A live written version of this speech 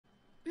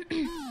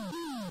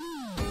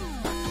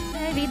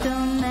Baby,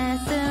 don't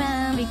mess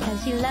around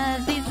because she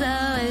loves me so.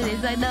 At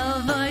least I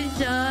know for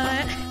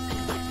sure.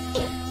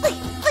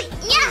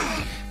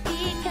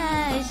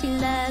 Because she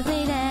loves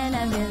me, then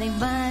I really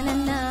wanna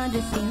know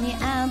to see me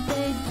out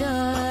the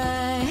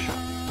door.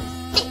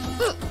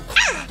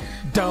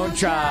 Don't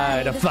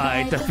try to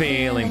fight the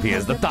feeling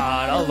because the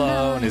thought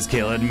alone is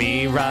killing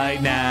me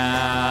right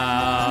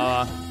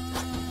now.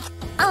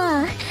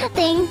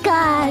 Thank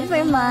God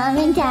for Mom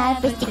and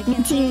Dad for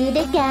sticking two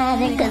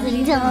together, cause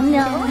we don't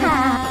know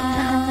how.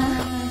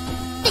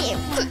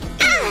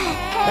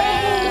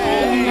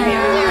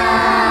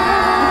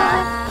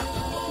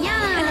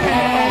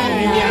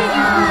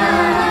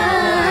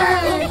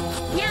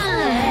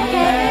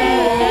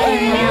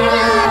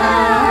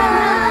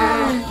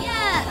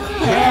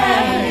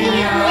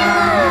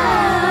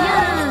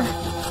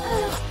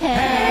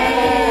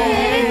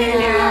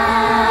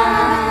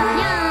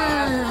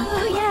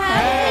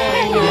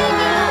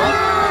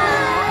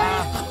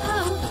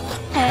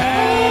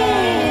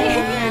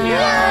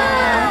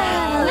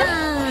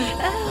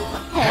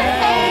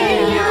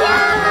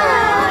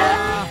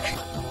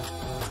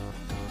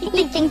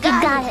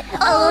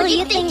 Oh,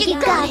 you think you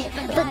got it,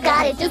 but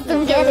got it, just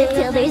don't get it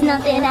till there's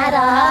nothing at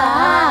all.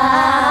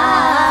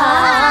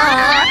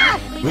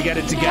 We get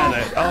it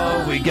together,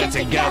 oh, we get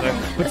together,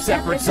 but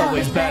separate's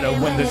always better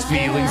when there's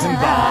feelings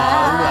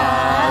involved.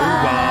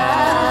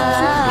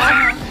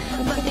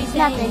 But there's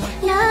nothing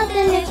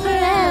is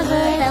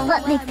forever. Then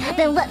what makes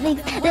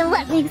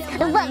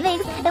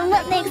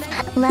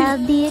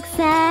love the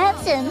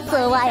exception?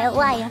 So why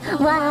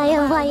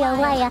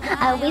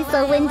are we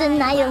so in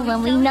denial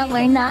when we know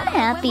we're not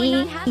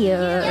happy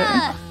here?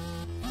 Yeah.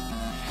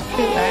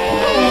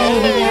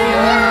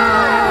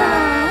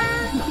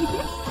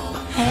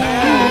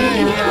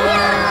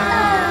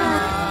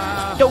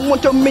 Don't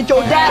want to meet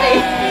your daddy.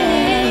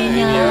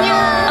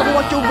 I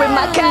want you with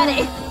my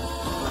caddy.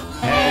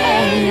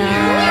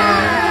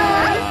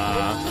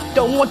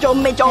 Don't want to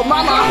meet your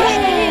mama.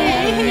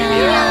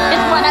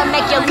 Just wanna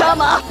make you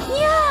come up.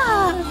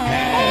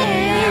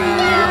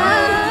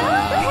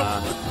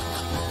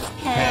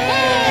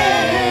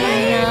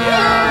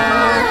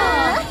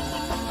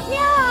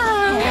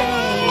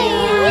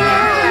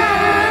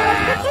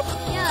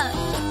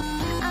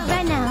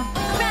 Alright now,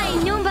 right,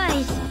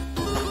 noombas.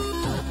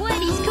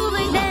 What is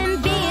cooler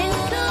than being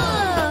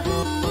cool?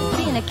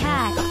 Being a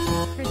cat,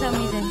 for some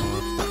reason.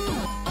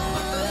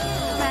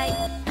 Right.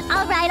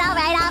 Alright.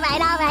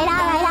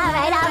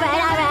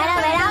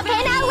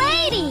 Okay, now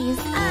ladies.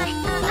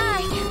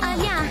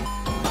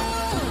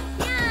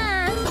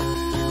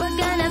 We're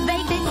gonna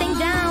break this thing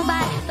down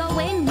by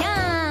going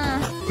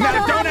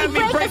Now don't have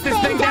me break this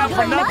thing down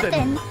for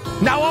nothing.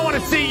 Now I want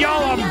to see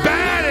y'all on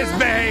baddest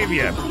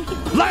behavior.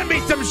 Lend me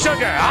some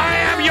sugar. I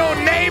am your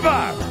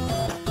neighbor.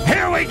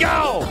 Here we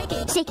go.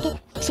 Shake it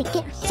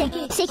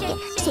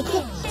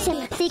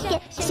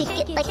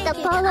like the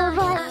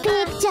Polaroid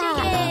picture.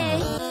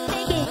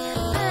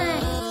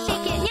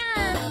 Shake it,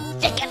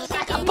 yeah. Shake it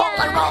like a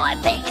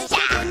Polaroid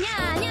picture.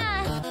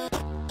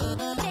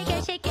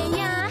 Shake it,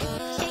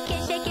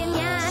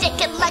 yeah.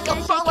 Shake it like a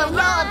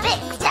Polaroid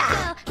picture.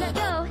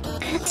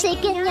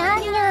 Shake it,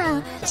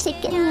 nya.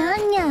 Shake it,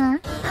 nya.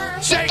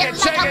 Shake it.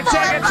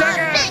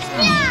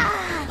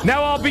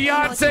 Now all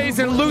Beyonces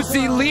and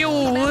Lucy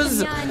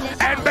Liu's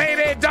and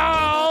baby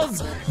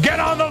dolls, get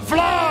on the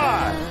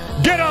floor.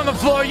 Get on the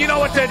floor. You know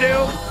what to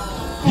do.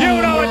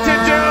 You know what to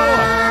do.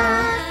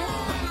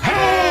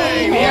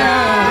 Hey,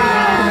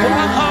 yeah.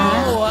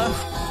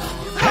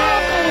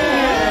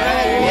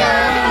 Hey,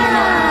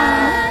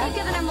 yeah.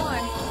 Giving her more.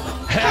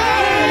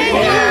 Hey,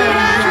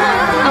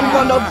 yeah. I'm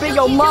gonna be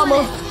your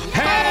mama.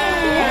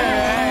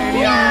 Hey,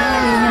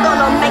 yeah.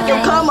 Gonna make you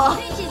come up.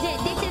 This is it.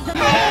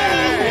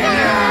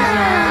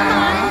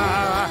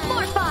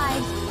 More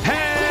fives.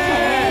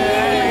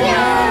 Hey,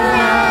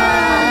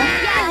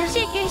 Yeah,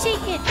 shake it.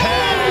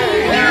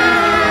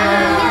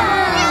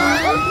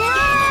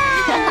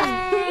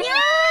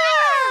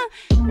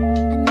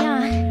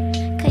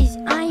 Cause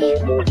I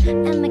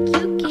am a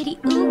cute kitty,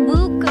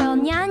 ooh girl,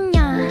 nya.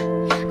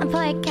 I'm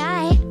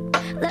Porcelain.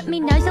 Let me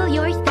nuzzle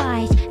your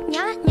thighs,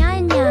 nya.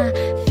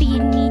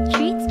 Feed me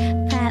treats,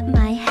 pat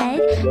my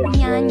head,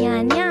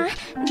 nya.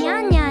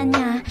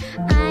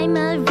 I'm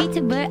a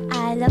vtuber,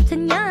 I love to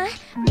nya.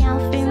 Now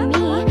for me,